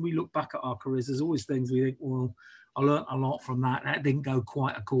 When we look back at our careers, there's always things we think, well, I learned a lot from that. That didn't go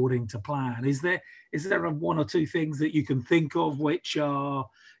quite according to plan. Is there one or two things that you can think of which are,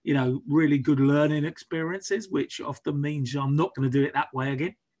 really good learning experiences, which often means I'm not going to do it that way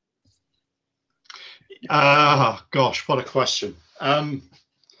again? Gosh, what a question. Do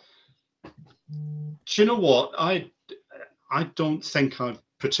you know what? I don't think I've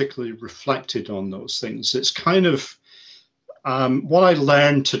particularly reflected on those things. It's kind of what I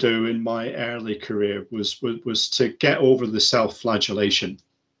learned to do in my early career was to get over the self-flagellation.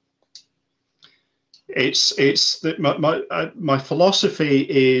 It's that my philosophy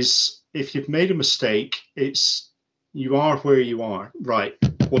is, if you've made a mistake, you are where you are. Right.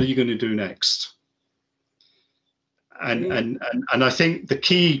 What are you going to do next? And I think the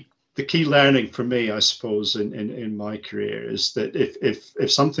key learning for me, I suppose, in my career is that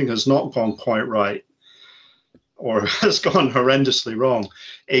if something has not gone quite right, or has gone horrendously wrong,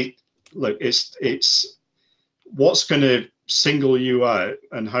 it's what's going to single you out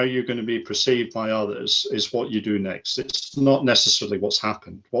and how you're going to be perceived by others is what you do next. It's not necessarily what's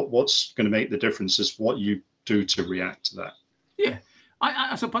happened. What's going to make the difference is what you do to react to that. Yeah.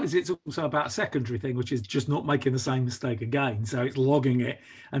 I suppose it's also about a secondary thing, which is just not making the same mistake again. So it's logging it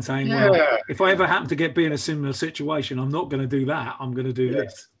and saying, well, if I ever happen to be in a similar situation, I'm not going to do that. I'm going to do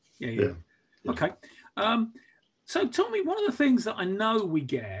this. Yeah. Okay. So tell me, one of the things that I know we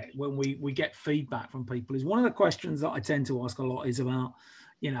get when we get feedback from people is, one of the questions that I tend to ask a lot is about,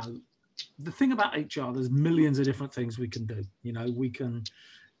 the thing about HR, there's millions of different things we can do. We can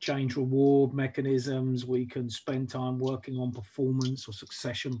change reward mechanisms, we can spend time working on performance or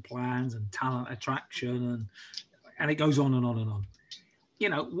succession plans and talent attraction, and it goes on and on and on.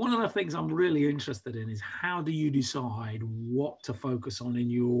 One of the things I'm really interested in is, how do you decide what to focus on in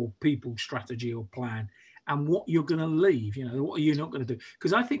your people strategy or plan, and what you're going to leave? What are you not going to do?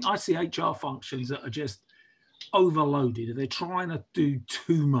 Because I think I see HR functions that are just overloaded. They're trying to do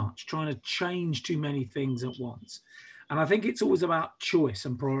too much, trying to change too many things at once. And I think it's always about choice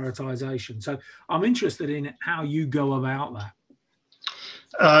and prioritization. So I'm interested in how you go about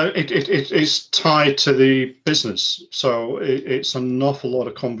that. It is tied to the business. So it's an awful lot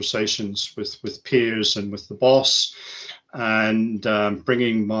of conversations with peers and with the boss, and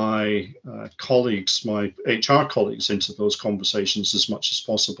bringing my colleagues, my HR colleagues, into those conversations as much as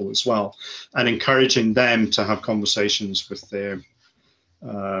possible as well, and encouraging them to have conversations with their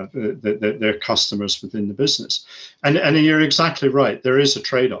customers within the business. And you're exactly right. There is a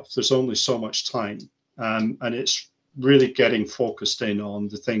trade-off. There's only so much time, and it's really getting focused in on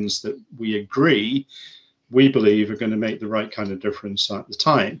the things that we believe are going to make the right kind of difference at the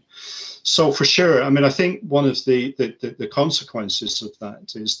time. So for sure, I think one of the consequences of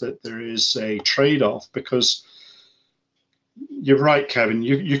that is that there is a trade-off, because you're right, Kevin,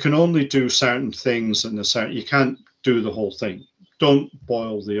 you can only do certain things you can't do the whole thing. Don't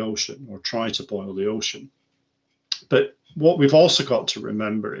boil the ocean, or try to boil the ocean. But what we've also got to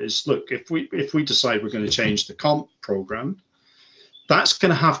remember is, look, if we decide we're going to change the comp program, that's going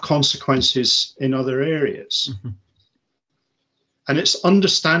to have consequences in other areas. Mm-hmm. And it's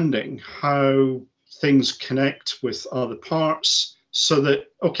understanding how things connect with other parts, so that,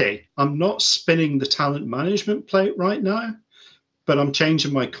 okay, I'm not spinning the talent management plate right now, but I'm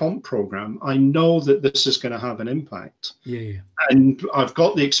changing my comp program. I know that this is going to have an impact. Yeah. And I've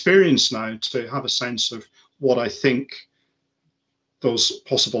got the experience now to have a sense of what I think those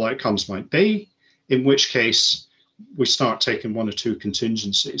possible outcomes might be, in which case we start taking one or two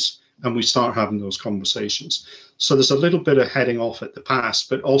contingencies and we start having those conversations. So there's a little bit of heading off at the past,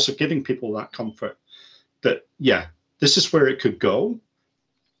 but also giving people that comfort that, yeah, this is where it could go.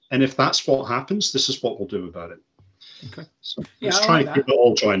 And if that's what happens, this is what we'll do about it. Okay. So let's try and keep it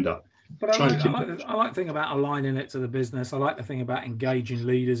all joined up. But I like the thing about aligning it to the business. I like the thing about engaging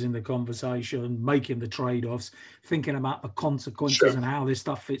leaders in the conversation, making the trade-offs, thinking about the consequences and how this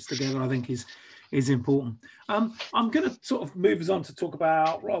stuff fits together, I think is important. I'm going to sort of move us on to talk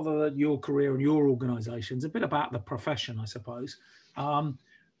about, rather than your career and your organisations, a bit about the profession, I suppose. And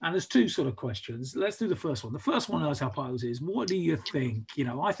there's two sort of questions. Let's do the first one. The first one, I suppose, is, what do you think?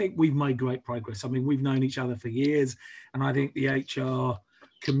 I think we've made great progress. We've known each other for years, and I think the HR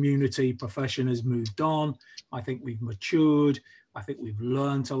community profession has moved on. I think we've matured. I think we've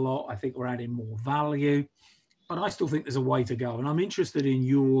learned a lot. I think we're adding more value. but I still think there's a way to go. And I'm interested in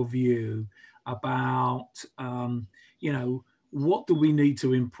your view about, what do we need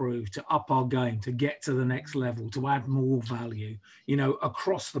to improve to up our game, to get to the next level, to add more value,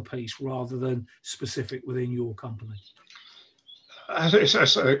 across the piece rather than specific within your company?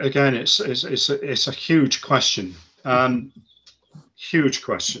 Again, it's a huge question. Huge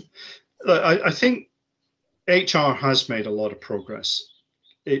question. I think HR has made a lot of progress.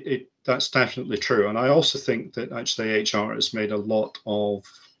 That's definitely true. And I also think that actually HR has made a lot of,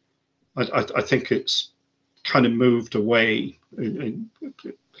 I think it's kind of moved away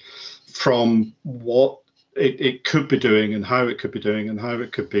from what it could be doing and how it could be doing and how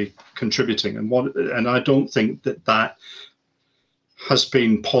it could be contributing. And I don't think that has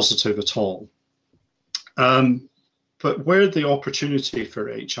been positive at all. But where the opportunity for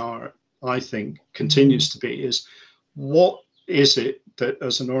HR, I think, continues to be is, what is it that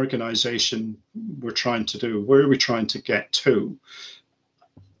as an organization we're trying to do? Where are we trying to get to?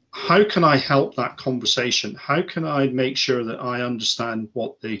 How can I help that conversation? How can I make sure that I understand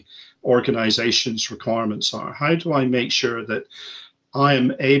what the organization's requirements are? How do I make sure that I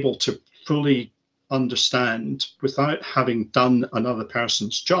am able to fully understand, without having done another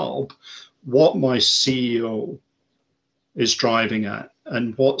person's job, what my CEO is driving at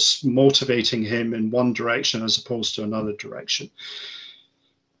and what's motivating him in one direction as opposed to another direction?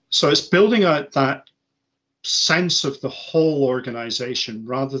 So it's building out that sense of the whole organization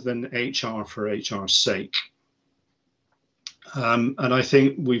rather than HR for HR's sake. And I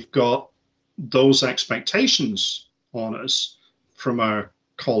think we've got those expectations on us from our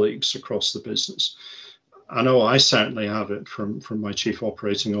colleagues across the business. I know I certainly have it from my chief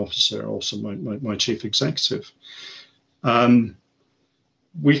operating officer, also my chief executive.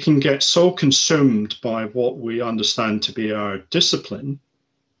 We can get so consumed by what we understand to be our discipline,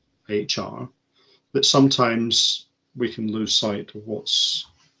 HR, that sometimes we can lose sight of what's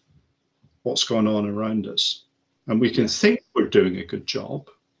going on around us. And we can think we're doing a good job.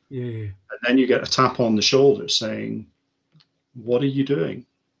 Yeah. And then you get a tap on the shoulder saying, what are you doing?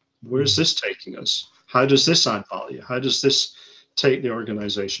 Where's this taking us? How does this add value? How does this take the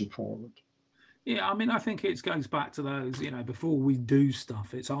organization forward? Yeah, I mean, I think it goes back to those, before we do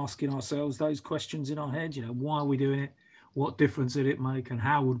stuff, it's asking ourselves those questions in our head, why are we doing it? What difference did it make, and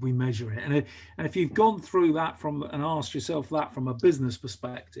how would we measure it? And if you've gone through that and asked yourself that from a business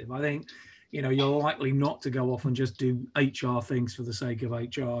perspective, I think, you're likely not to go off and just do HR things for the sake of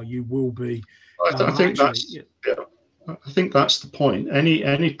HR. You will be. I think that's the point.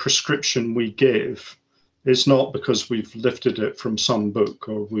 Any prescription we give is not because we've lifted it from some book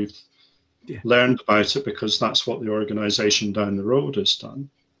or we've learned about it because that's what the organization down the road has done.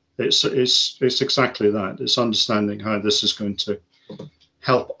 It's exactly that. It's understanding how this is going to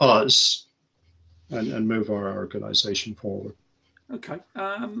help us and move our organization forward. Okay.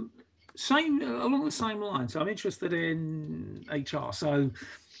 Along the same lines, I'm interested in HR. So,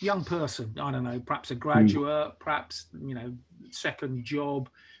 young person, I don't know, perhaps a graduate, perhaps, second job,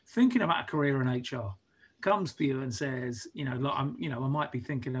 thinking about a career in HR, comes to you and says, look, I might be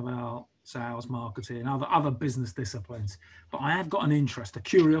thinking about sales, marketing, other business disciplines, but I have got an interest, a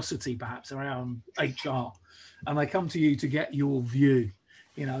curiosity perhaps around HR, and they come to you to get your view.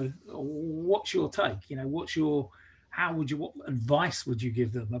 What's your take? What advice would you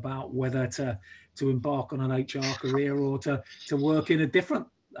give them about whether to embark on an HR career or to work in a different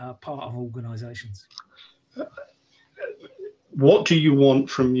part of organizations? What do you want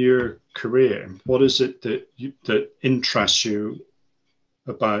from your career? What is it that interests you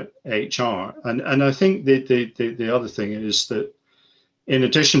about HR? And I think the other thing is that, in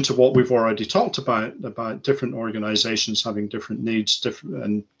addition to what we've already talked about different organizations having different needs,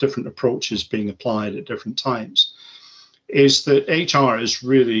 different approaches being applied at different times, is that HR is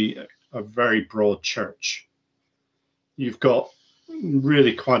really a very broad church. You've got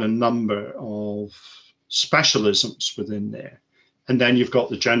really quite a number of specialisms within there. And then you've got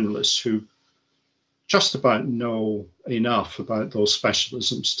the generalists who just about know enough about those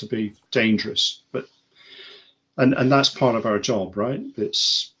specialisms to be dangerous. And that's part of our job, right?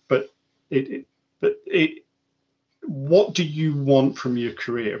 What do you want from your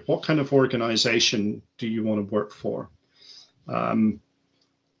career? What kind of organization do you want to work for? And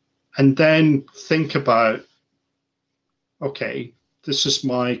then think about, okay, this is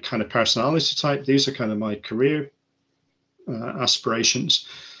my kind of personality type. These are kind of my career aspirations.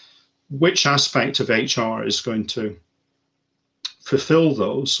 Which aspect of HR is going to fulfill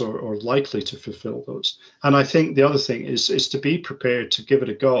those or likely to fulfill those? And I think the other thing is to be prepared to give it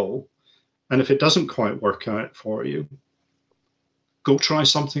a go. And if it doesn't quite work out for you, go try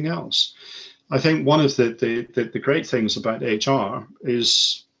something else. I think one of the great things about HR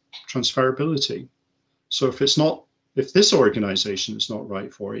is transferability. So if this organization is not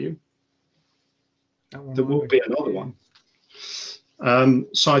right for you, there will be another one.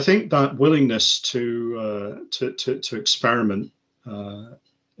 So I think that willingness to experiment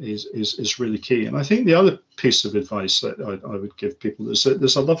is really key. And I think the other piece of advice that I would give people is that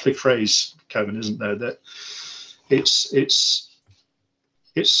there's a lovely phrase, Kevin, isn't there, that it's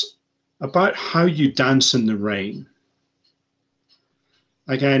about how you dance in the rain.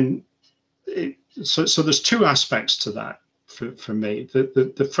 Again, so there's two aspects to that for me.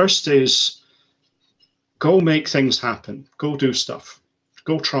 The first is go make things happen, go do stuff,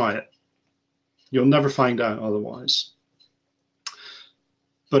 go try it. You'll never find out otherwise.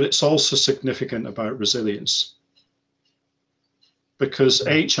 But it's also significant about resilience, because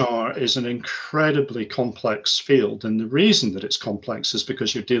HR is an incredibly complex field. And the reason that it's complex is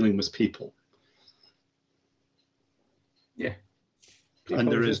because you're dealing with people. Yeah.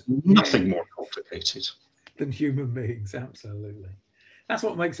 And there is nothing more complicated than human beings. Absolutely. That's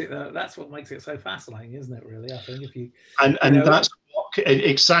what makes it so fascinating, isn't it, really? I think if you that's what,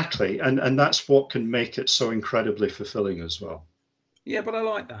 exactly. And that's what can make it so incredibly fulfilling as well. Yeah, but I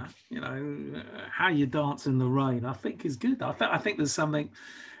like that. How you dance in the rain, I think is good. I think there's something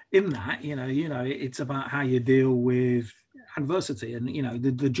in that. It's about how you deal with adversity, and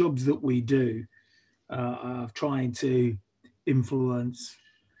the jobs that we do of trying to influence,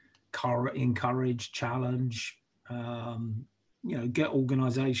 encourage, challenge, get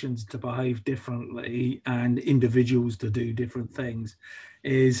organizations to behave differently and individuals to do different things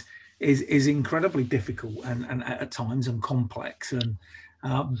is incredibly difficult and at times and complex, and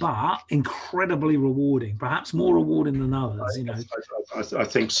but incredibly rewarding, perhaps more rewarding than others. I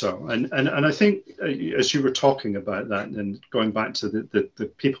think so. And I think as you were talking about that and going back to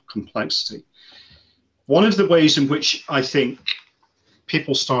the people complexity, one of the ways in which I think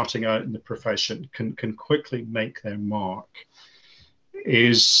people starting out in the profession can quickly make their mark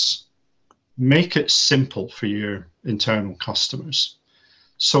is make it simple for your internal customers.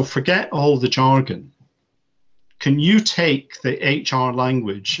 So forget all the jargon. Can you take the HR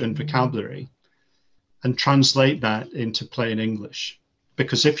language and vocabulary and translate that into plain English?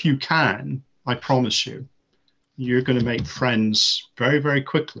 Because if you can, I promise you, you're going to make friends very, very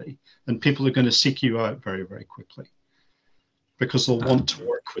quickly, and people are going to seek you out very, very quickly because they'll want to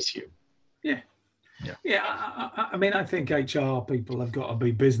work with you. Yeah. I mean, I think HR people have got to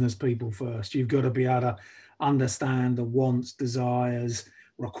be business people first. You've got to be able to understand the wants, desires,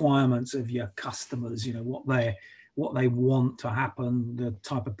 requirements of your customers, what they want to happen, the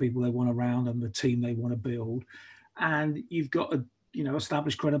type of people they want around and the team they want to build. And you've got to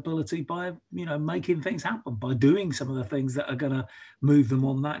establish credibility by making things happen, by doing some of the things that are going to move them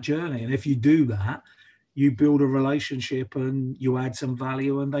on that journey. And if you do that, you build a relationship and you add some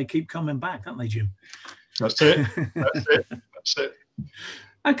value, and they keep coming back, don't they, Jim? That's it. That's it.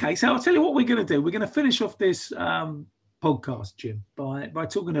 Okay, so I'll tell you what we're going to do. We're going to finish off this podcast, Jim, by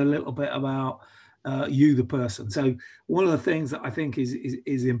talking a little bit about you, the person. So one of the things that I think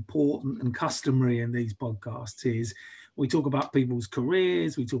is important and customary in these podcasts is we talk about people's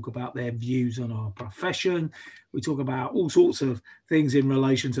careers, we talk about their views on our profession, we talk about all sorts of things in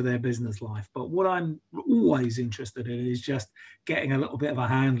relation to their business life. But what I'm always interested in is just getting a little bit of a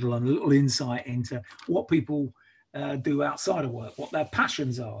handle and a little insight into what people do outside of work, what their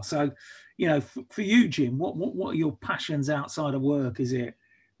passions are. So, for you, Jim, what are your passions outside of work? Is it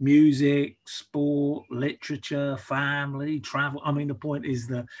music, sport, literature, family, travel? I mean, the point is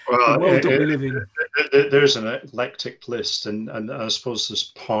the world that we live in. There's an eclectic list, and I suppose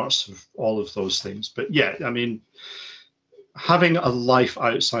there's parts of all of those things. But yeah, I mean, having a life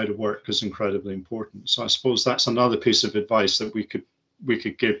outside of work is incredibly important. So I suppose that's another piece of advice that we could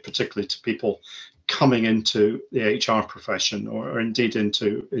give, particularly to people coming into the HR profession or indeed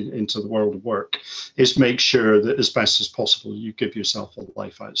into the world of work, is make sure that as best as possible you give yourself a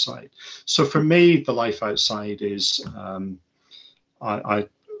life outside. So for me, the life outside is I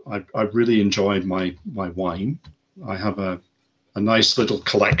really enjoy my wine. I have a nice little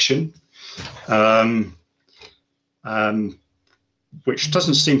collection, which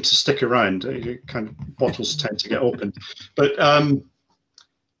doesn't seem to stick around. Kind of bottles tend to get opened, but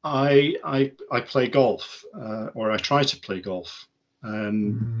I play golf, or I try to play golf,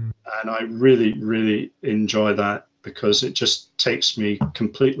 and I really, really enjoy that because it just takes me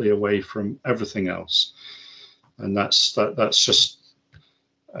completely away from everything else, and that's just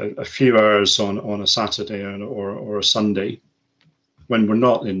a few hours on a Saturday or a Sunday when we're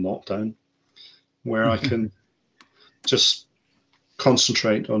not in lockdown, where I can just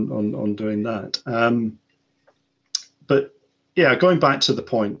concentrate on doing that. But yeah, going back to the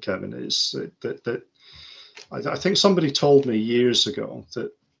point, Kevin, is that I think somebody told me years ago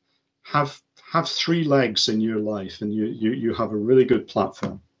that have 3 legs in your life, and you have a really good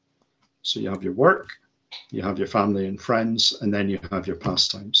platform. So you have your work, you have your family and friends, and then you have your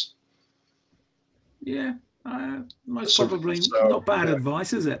pastimes. Yeah, most probably not bad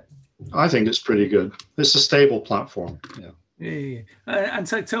advice, is it? I think it's pretty good. It's a stable platform. Yeah. Yeah. And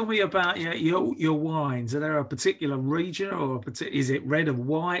so tell me about your wines. Are there a particular region, or is it red and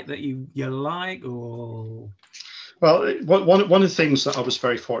white that you like, or? Well, one of the things that I was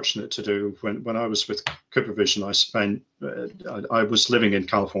very fortunate to do when I was with CooperVision, I was living in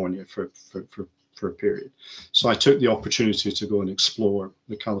California for a period. So I took the opportunity to go and explore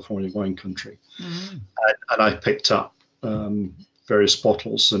the California wine country. Mm-hmm. And I picked up various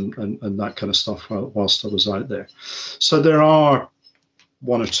bottles and that kind of stuff whilst I was out there. So there are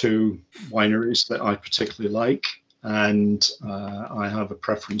 1 or 2 wineries that I particularly like, and I have a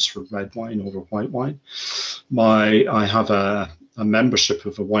preference for red wine over white wine. I have a membership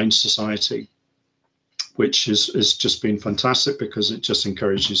of a wine society, which is just been fantastic because it just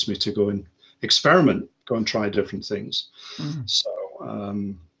encourages me to go and experiment, go and try different things. Mm. So,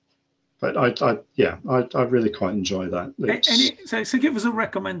 but I really quite enjoy that. So give us a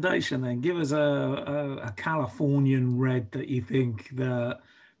recommendation then. Give us a Californian red that you think that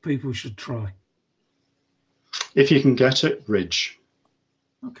people should try. If you can get it, Ridge.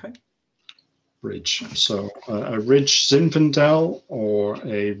 Okay. Ridge. So a Ridge Zinfandel or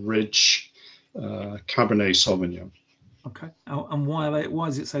a Ridge Cabernet Sauvignon. Okay. And why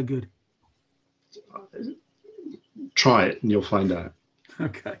is it so good? Try it and you'll find out.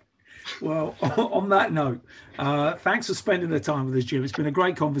 Okay. Well, on that note, thanks for spending the time with us, Jim. It's been a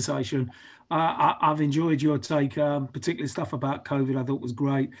great conversation. I've enjoyed your take, particularly stuff about COVID. I thought was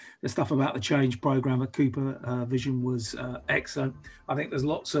great. The stuff about the change program at CooperVision was excellent. I think there's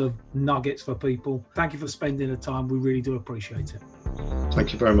lots of nuggets for people. Thank you for spending the time. We really do appreciate it.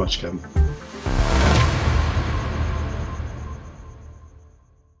 Thank you very much, Kevin.